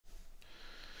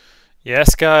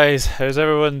Yes guys, how's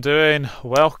everyone doing?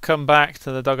 Welcome back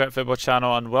to the Dugout Football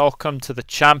channel and welcome to the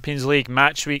Champions League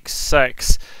Match Week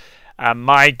 6. And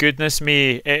my goodness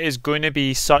me, it is going to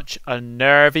be such a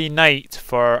nervy night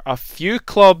for a few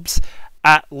clubs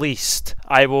at least.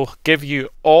 I will give you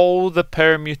all the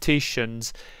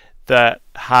permutations that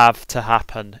have to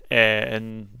happen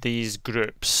in these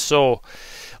groups. So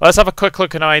let's have a quick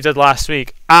look at how I did last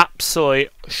week. Absolutely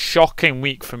shocking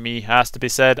week for me, has to be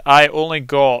said. I only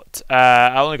got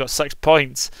 6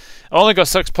 points. I only got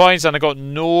 6 points, and I got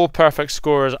no perfect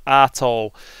scores at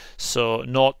all. So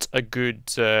not a good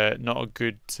day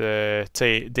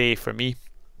for me.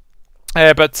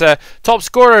 But top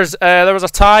scorers, there was a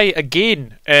tie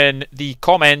again in the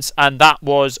comments, and that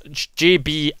was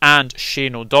JB and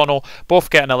Shane O'Donnell, both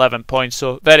getting 11 points,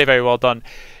 so very, very well done,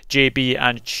 JB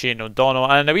and Shane O'Donnell.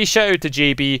 And a wee shout out to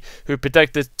JB, who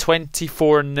predicted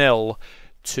 24-0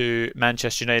 to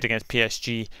Manchester United against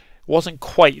PSG. Wasn't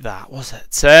quite that, was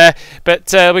it?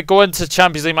 But we go into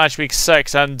Champions League Match Week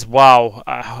 6, and wow,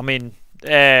 I mean,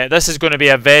 this is going to be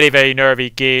a very, very nervy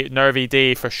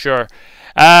day for sure.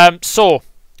 So,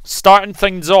 starting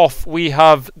things off, we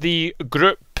have the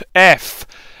Group F,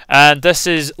 and this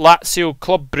is Lazio,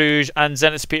 Club Brugge and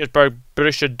Zenit Petersburg,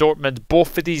 Borussia Dortmund.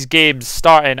 Both of these games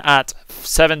starting at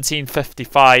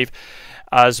 17:55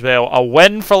 as well. A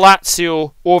win for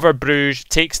Lazio over Brugge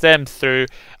takes them through.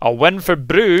 A win for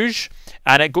Brugge,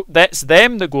 and that's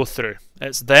them that go through.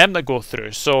 It's them that go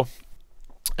through. So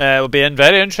it will be a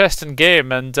very interesting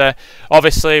game, and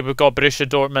obviously we've got Borussia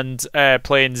Dortmund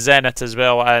playing Zenit as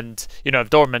well, and you know, if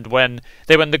Dortmund win,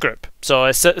 they win the group. So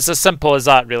it's as simple as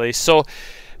that, really. So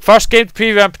first game to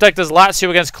preview and predict is Lazio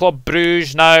against Club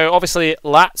Brugge. Now, obviously,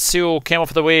 Lazio came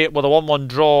off the way with a 1-1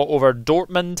 draw over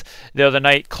Dortmund the other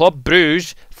night. Club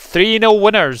Brugge 3-0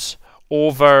 winners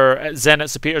over Zenit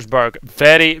St. Petersburg.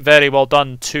 Very, very well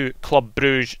done to Club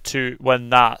Brugge to win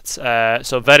that.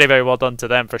 So very, very well done to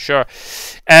them for sure.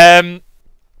 Really,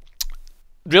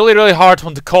 really hard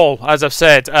one to call, as I've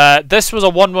said. This was a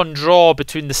 1-1 draw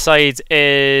between the sides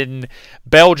in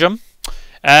Belgium.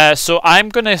 So I'm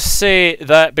going to say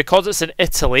that because it's in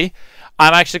Italy,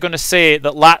 I'm actually going to say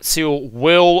that Lazio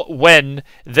will win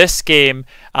this game,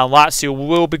 and Lazio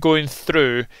will be going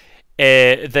through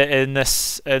in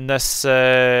this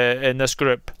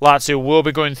group. Lazio will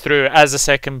be going through as a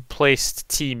second placed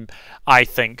team, I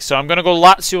think. So I'm going to go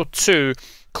Lazio 2,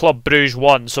 Club Brugge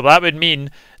 1. So that would mean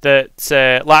that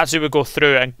Lazio would go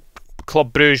through and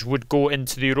Club Brugge would go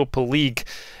into the Europa League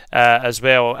as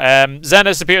well.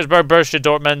 Zenit St. Petersburg, Borussia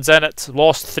Dortmund. Zenit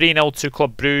lost 3-0 to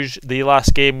Club Brugge the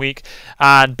last game week,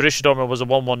 and Borussia Dortmund was a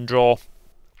 1-1 draw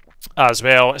as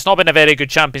well. It's not been a very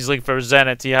good Champions League for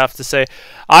Zenit, you have to say.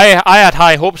 I had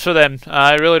high hopes for them.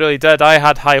 I really, really did. I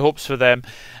had high hopes for them.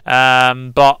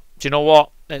 But do you know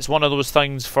what? It's one of those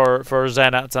things for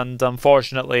Zenit, and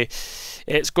unfortunately,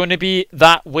 it's going to be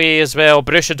that way as well.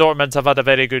 Borussia Dortmund have had a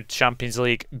very good Champions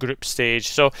League group stage.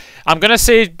 So I'm going to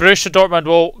say Borussia Dortmund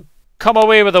will come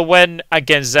away with a win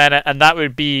against Zenit, and that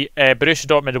would be Borussia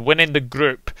Dortmund winning the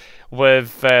group with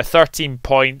 13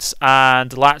 points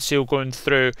and Lazio going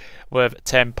through with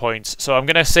 10 points. So I'm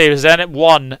going to say Zenit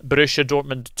 1, Borussia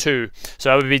Dortmund 2.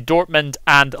 So it would be Dortmund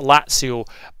and Lazio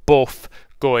both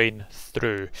going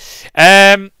through.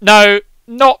 Now,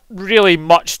 not really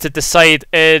much to decide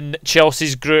in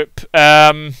Chelsea's group.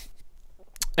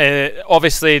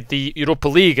 Obviously, the Europa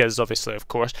League is obviously, of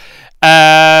course.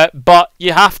 But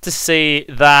you have to say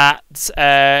that,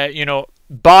 you know,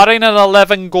 barring an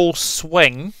 11-goal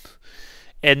swing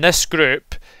in this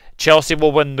group, Chelsea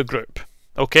will win the group.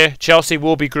 Okay, Chelsea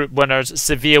will be group winners.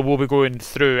 Sevilla will be going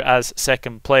through as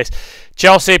second place.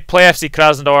 Chelsea play FC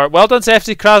Krasnodar. Well done to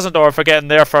FC Krasnodar for getting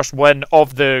their first win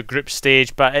of the group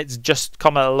stage, but it's just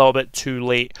come a little bit too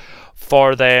late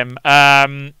for them.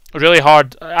 Really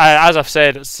hard. As I've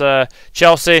said, it's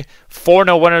Chelsea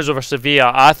 4-0 winners over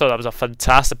Sevilla. I thought that was a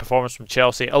fantastic performance from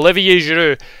Chelsea. Olivier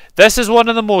Giroud. This is one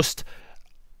of the most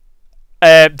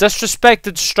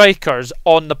disrespected strikers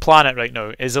on the planet right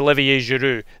now, is Olivier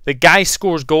Giroud. The guy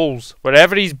scores goals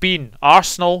wherever he's been.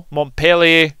 Arsenal,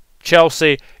 Montpellier,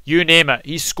 Chelsea, you name it.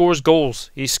 He scores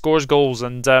goals. He scores goals,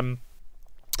 and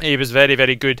he was very,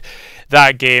 very good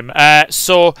that game.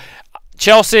 So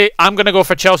Chelsea, I'm going to go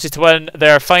for Chelsea to win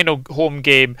their final home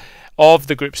game of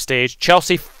the group stage.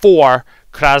 Chelsea 4,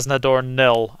 Krasnodar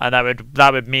 0, and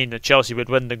that would mean that Chelsea would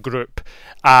win the group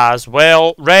as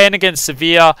well. Rennes against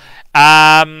Sevilla.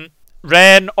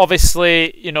 Rennes,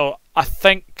 obviously, you know, I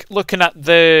think looking at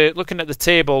the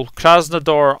table,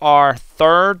 Krasnodar are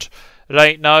third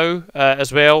right now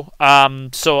as well.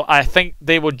 So I think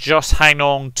they would just hang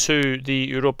on to the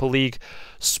Europa League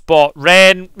spot.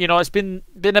 Rennes, you know, it's been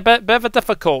a bit of a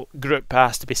difficult group,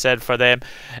 has to be said, for them.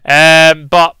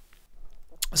 But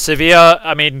Sevilla,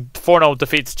 I mean, 4-0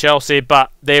 defeat to Chelsea,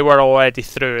 but they were already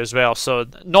through as well, so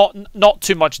not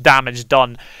too much damage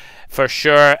done for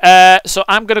sure. So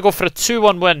I'm going to go for a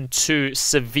 2-1 win to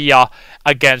Sevilla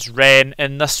against Rennes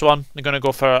in this one. I'm going to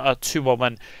go for a 2-1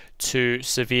 win to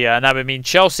Sevilla, and that would mean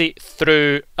Chelsea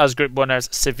through as group winners,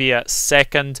 Sevilla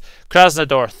second,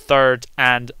 Krasnodar third,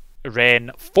 and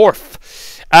Rennes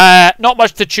fourth. Not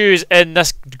much to choose in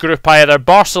this group either.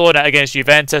 Barcelona against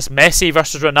Juventus, Messi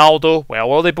versus Ronaldo. Well,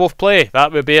 will they both play?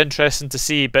 That would be interesting to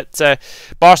see. But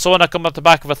Barcelona come off the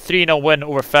back of a 3-0 win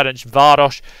over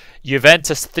Ferencvaros.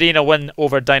 Juventus 3-0 win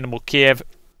over Dynamo Kiev.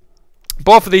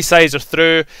 Both of these sides are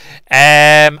through.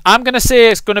 I'm going to say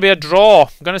it's going to be a draw.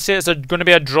 I'm going to say it's going to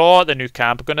be a draw at the Nou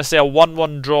Camp. I'm going to say a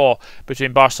 1-1 draw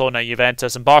between Barcelona and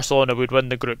Juventus. And Barcelona would win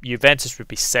the group. Juventus would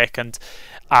be second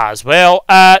as well.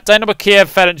 Dynamo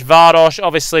Kiev, Ferencvaros.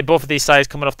 Obviously, both of these sides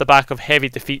coming off the back of heavy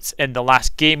defeats in the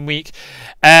last game week.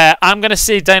 I'm going to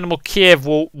say Dynamo Kiev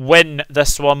will win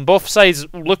this one. Both sides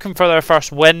looking for their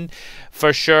first win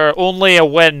for sure. Only a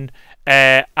win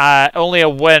for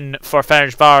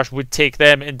Ferencvaros would take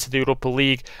them into the Europa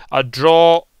League. A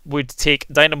draw would take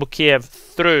Dynamo Kiev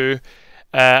through,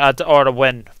 or a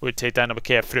win would take Dynamo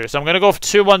Kiev through. So I'm going to go for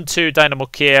 2-1 to Dynamo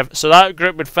Kiev. So that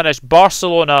group would finish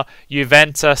Barcelona,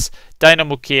 Juventus,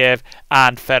 Dynamo Kiev,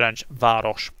 and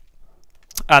Ferencvaros.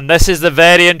 And this is the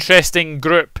very interesting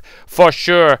group for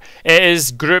sure. It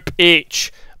is Group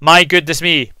H. My goodness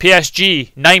me,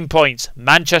 PSG 9 points,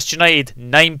 Manchester United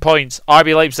 9 points,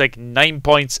 RB Leipzig 9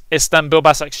 points, Istanbul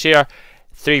Basaksehir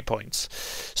 3 points.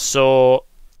 So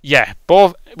yeah,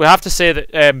 both we have to say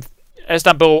that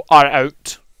Istanbul are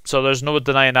out, so there's no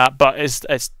denying that. But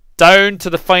it's down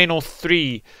to the final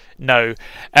three now.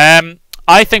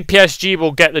 I think PSG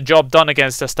will get the job done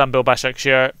against Istanbul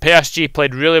Basaksehir. PSG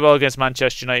played really well against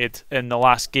Manchester United in the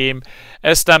last game.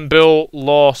 Istanbul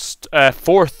lost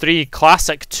 4-3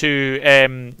 classic to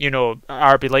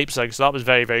RB Leipzig, so that was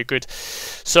very, very good.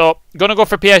 So going to go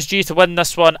for PSG to win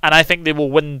this one, and I think they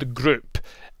will win the group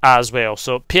as well.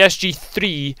 So PSG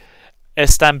 3,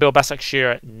 Istanbul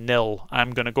Basaksehir 0.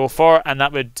 I'm going to go for, and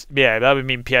that would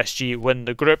mean PSG win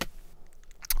the group.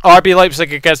 RB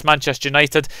Leipzig against Manchester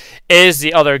United is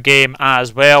the other game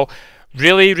as well.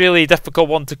 Really, really difficult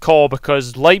one to call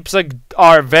because Leipzig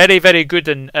are very, very good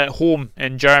at home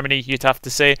in Germany, you'd have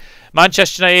to say.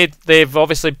 Manchester United, they've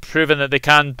obviously proven that they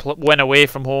can win away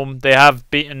from home. They have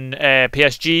beaten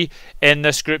PSG in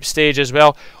this group stage as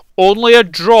well. Only a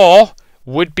draw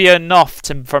would be enough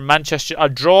for Manchester. A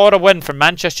draw or a win for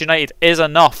Manchester United is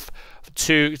enough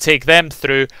to take them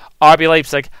through. RB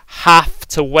Leipzig have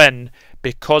to win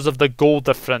because of the goal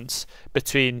difference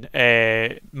between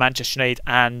Manchester United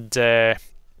and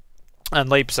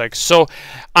Leipzig. So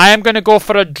I am going to go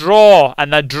for a draw,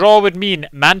 and a draw would mean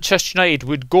Manchester United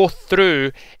would go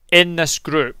through in this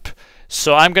group.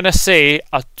 So I'm going to say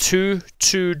a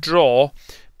 2-2 draw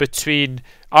between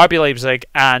RB Leipzig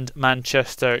and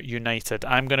Manchester United.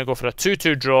 I'm going to go for a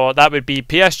 2-2 draw. That would be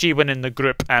PSG winning the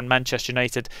group and Manchester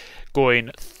United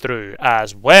going through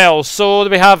as well. So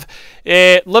we have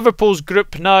Liverpool's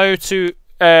group now to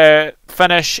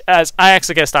finish as Ajax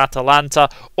against Atalanta.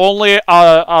 Only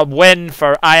a win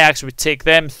for Ajax would take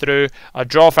them through. A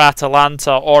draw for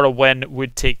Atalanta or a win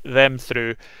would take them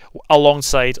through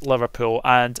alongside Liverpool,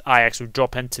 and Ajax would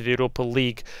drop into the Europa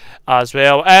League as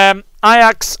well.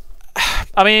 Ajax,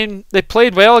 I mean, they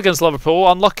played well against Liverpool.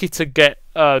 Unlucky to get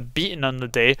beaten on the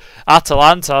day.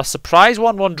 Atalanta, surprise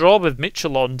 1-1 draw with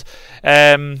Midtjylland.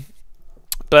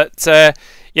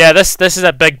 Yeah, this is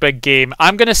a big game.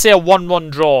 I'm going to say a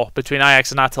 1-1 draw between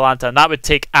Ajax and Atalanta, and that would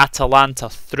take Atalanta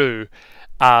through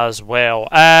as well.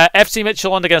 FC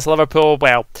Midtjylland against Liverpool.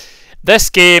 Well,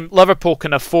 this game, Liverpool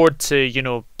can afford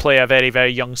to, play a very,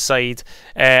 very young side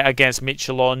against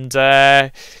Midtjylland.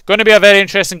 Going to be a very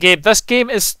interesting game. This game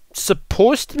is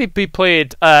supposed to be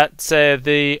played at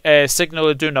the Signal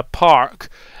Iduna Park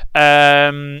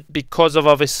because of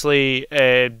obviously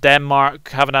Denmark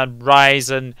having a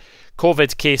rise in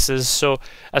COVID cases. So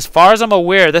as far as I'm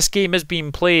aware, this game is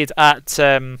being played at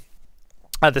the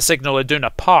Signal Iduna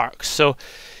Park. So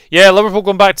yeah, Liverpool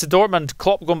going back to Dortmund,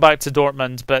 Klopp going back to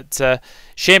Dortmund, but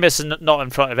Seamus not in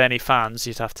front of any fans,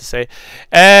 you'd have to say.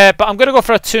 But I'm going to go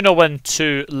for a 2-0 win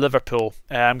to Liverpool.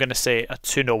 I'm going to say a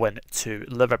 2-0 win to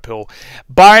Liverpool.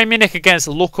 Bayern Munich against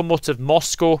Locomotiv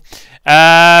Moscow.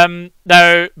 Now,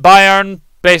 Bayern,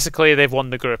 basically they've won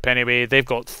the group anyway. They've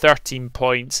got 13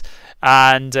 points,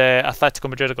 and Atletico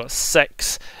Madrid have got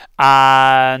 6,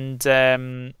 and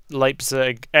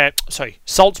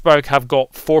Salzburg have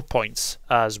got 4 points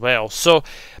as well. So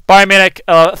Bayern Munich,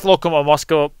 Locomotiv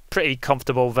Moscow, pretty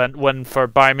comfortable win for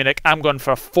Bayern Munich. I'm going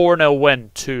for a 4-0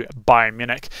 win to Bayern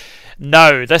Munich.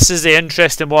 Now, this is the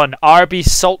interesting one. RB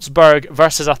Salzburg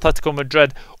versus Atletico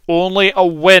Madrid. Only a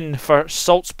win for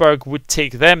Salzburg would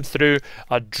take them through.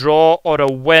 A draw or a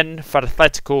win for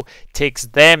Atletico takes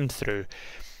them through.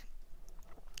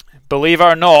 Believe it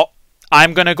or not,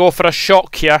 I'm going to go for a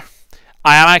shock here.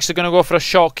 I am actually going to go for a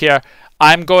shock here.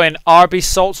 I'm going RB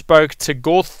Salzburg to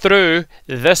go through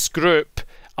this group.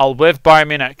 I'll with Bayern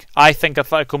Munich. I think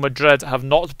Atletico Madrid have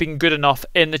not been good enough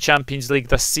in the Champions League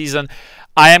this season.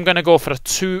 I am going to go for a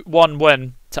 2-1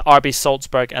 win to RB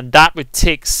Salzburg, and that would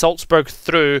take Salzburg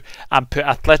through and put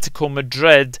Atletico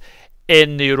Madrid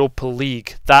in the Europa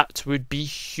League. That would be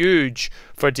huge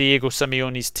for Diego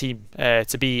Simeone's team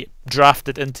to be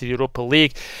drafted into the Europa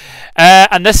League.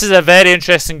 And this is a very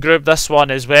interesting group, this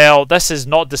one as well. This is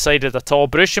not decided at all.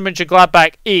 Borussia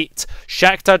Monchengladbach 8,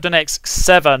 Shakhtar Donetsk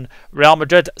 7, Real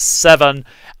Madrid 7,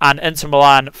 and Inter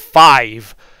Milan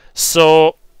 5.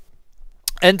 So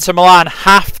Inter Milan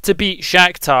have to beat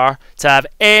Shakhtar to have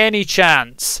any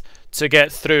chance to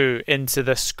get through into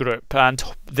this group, and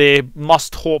they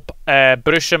must hope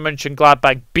Borussia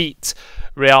Mönchengladbach beat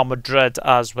Real Madrid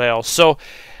as well. So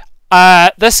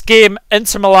this game,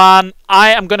 Inter Milan,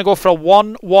 I am going to go for a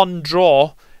 1-1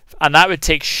 draw, and that would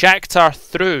take Shakhtar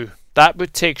through. That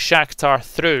would take Shakhtar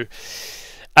through.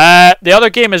 The other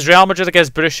game is Real Madrid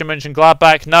against Borussia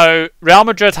Mönchengladbach. Now, Real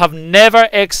Madrid have never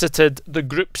exited the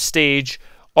group stage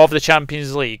of the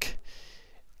Champions League.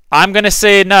 I'm going to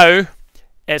say now,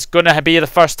 it's going to be the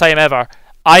first time ever.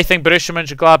 I think Borussia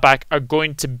Mönchengladbach are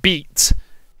going to beat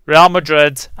Real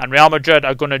Madrid, and Real Madrid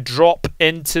are going to drop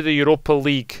into the Europa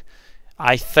League.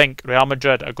 I think Real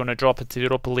Madrid are going to drop into the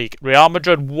Europa League. Real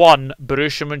Madrid 1,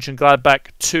 Borussia Mönchengladbach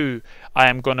 2, I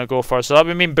am going to go for. So that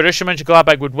would mean Borussia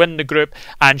Mönchengladbach would win the group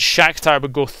and Shakhtar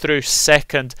would go through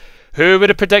second. Who would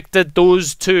have predicted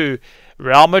those two,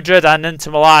 Real Madrid and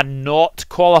Inter Milan, not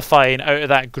qualifying out of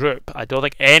that group? I don't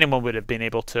think anyone would have been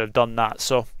able to have done that.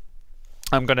 So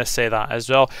I'm going to say that as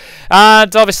well.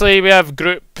 And obviously we have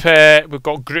we've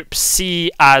got Group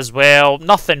C as well.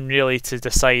 Nothing really to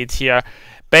decide here.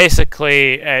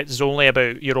 Basically, it's only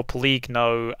about Europa League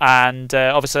now, and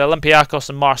obviously Olympiacos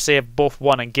and Marseille have both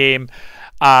won a game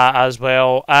as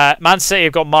well. Man City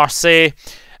have got Marseille,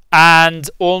 and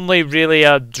only really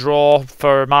a draw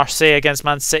for Marseille against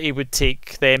Man City would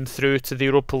take them through to the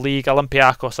Europa League.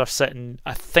 Olympiacos are sitting,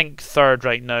 I think, third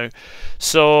right now.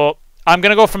 So I'm going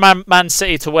to go for Man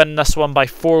City to win this one by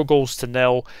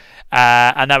 4-0.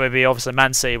 And that would be obviously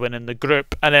Man City winning the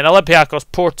group. And then Olympiacos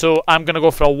Porto, I'm going to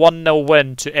go for a 1-0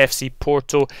 win to FC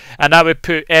Porto, and that would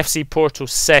put FC Porto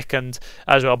second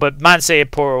as well. But Man City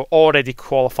and Porto already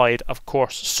qualified, of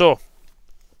course. So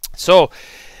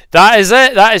that is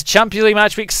it. That is Champions League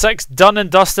Match Week 6 done and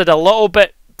dusted. A little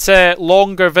bit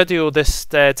longer video this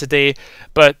today,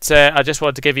 but I just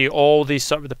wanted to give you all these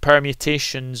sort of the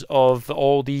permutations of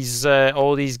all these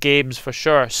games for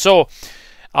sure. So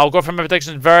I'll go for my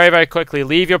predictions very, very quickly.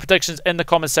 Leave your predictions in the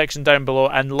comment section down below,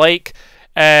 and like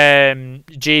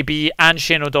JB and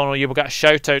Shane O'Donnell, you will get a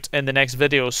shout out in the next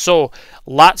video. So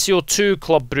Lazio 2,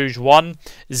 Club Brugge 1,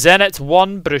 Zenit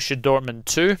 1, Borussia Dortmund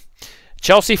 2,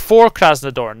 Chelsea 4,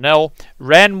 Krasnodar 0,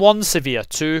 Rennes 1, Sevilla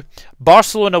 2,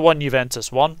 Barcelona 1,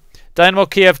 Juventus 1, Dynamo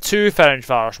Kiev 2,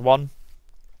 Ferencvaros 1,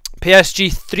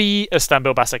 PSG 3,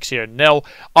 Istanbul Basaksehir 0,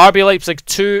 RB Leipzig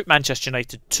 2, Manchester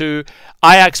United 2,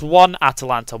 Ajax 1,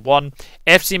 Atalanta 1,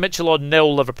 FC Midtjylland 0,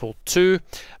 Liverpool 2,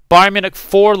 Bayern Munich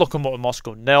 4, Locomotiv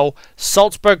Moscow 0,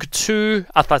 Salzburg 2,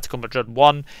 Atletico Madrid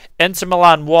 1, Inter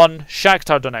Milan 1,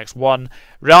 Shakhtar Donetsk 1,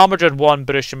 Real Madrid 1,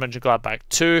 Borussia Monchengladbach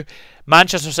 2,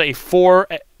 Manchester City 4,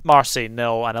 Marseille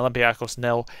 0, and Olympiacos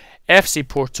 0, FC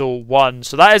Porto 1.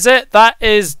 So that is it. That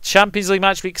is Champions League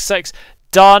Match Week 6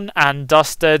 done and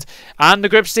dusted, and the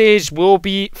group stage will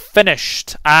be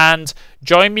finished. And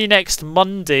join me next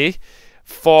Monday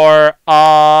for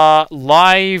a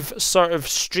live sort of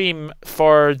stream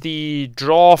for the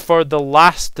draw for the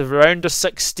last round of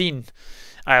 16.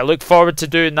 I look forward to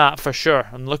doing that for sure.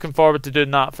 I'm looking forward to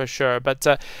doing that for sure. But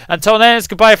until then, it's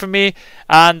goodbye from me,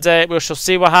 and we shall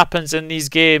see what happens in these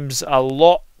games. A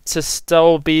lot to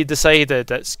still be decided.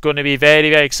 It's going to be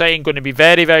very, very exciting, going to be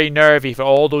very, very nervy for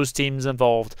all those teams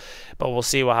involved, but we'll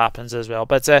see what happens as well.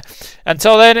 But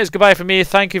until then, it's goodbye from me.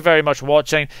 Thank you very much for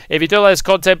watching. If you do like this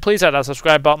content, please hit that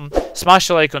subscribe button, smash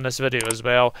a like on this video as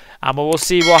well, and we will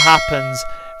see what happens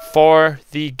for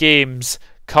the games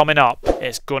coming up.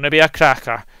 It's going to be a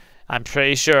cracker. I'm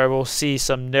pretty sure we'll see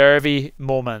some nervy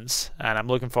moments, and I'm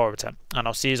looking forward to it. And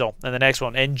I'll see you all in the next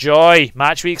one. Enjoy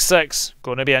Match Week 6.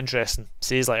 Going to be interesting.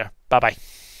 See you later. Bye-bye.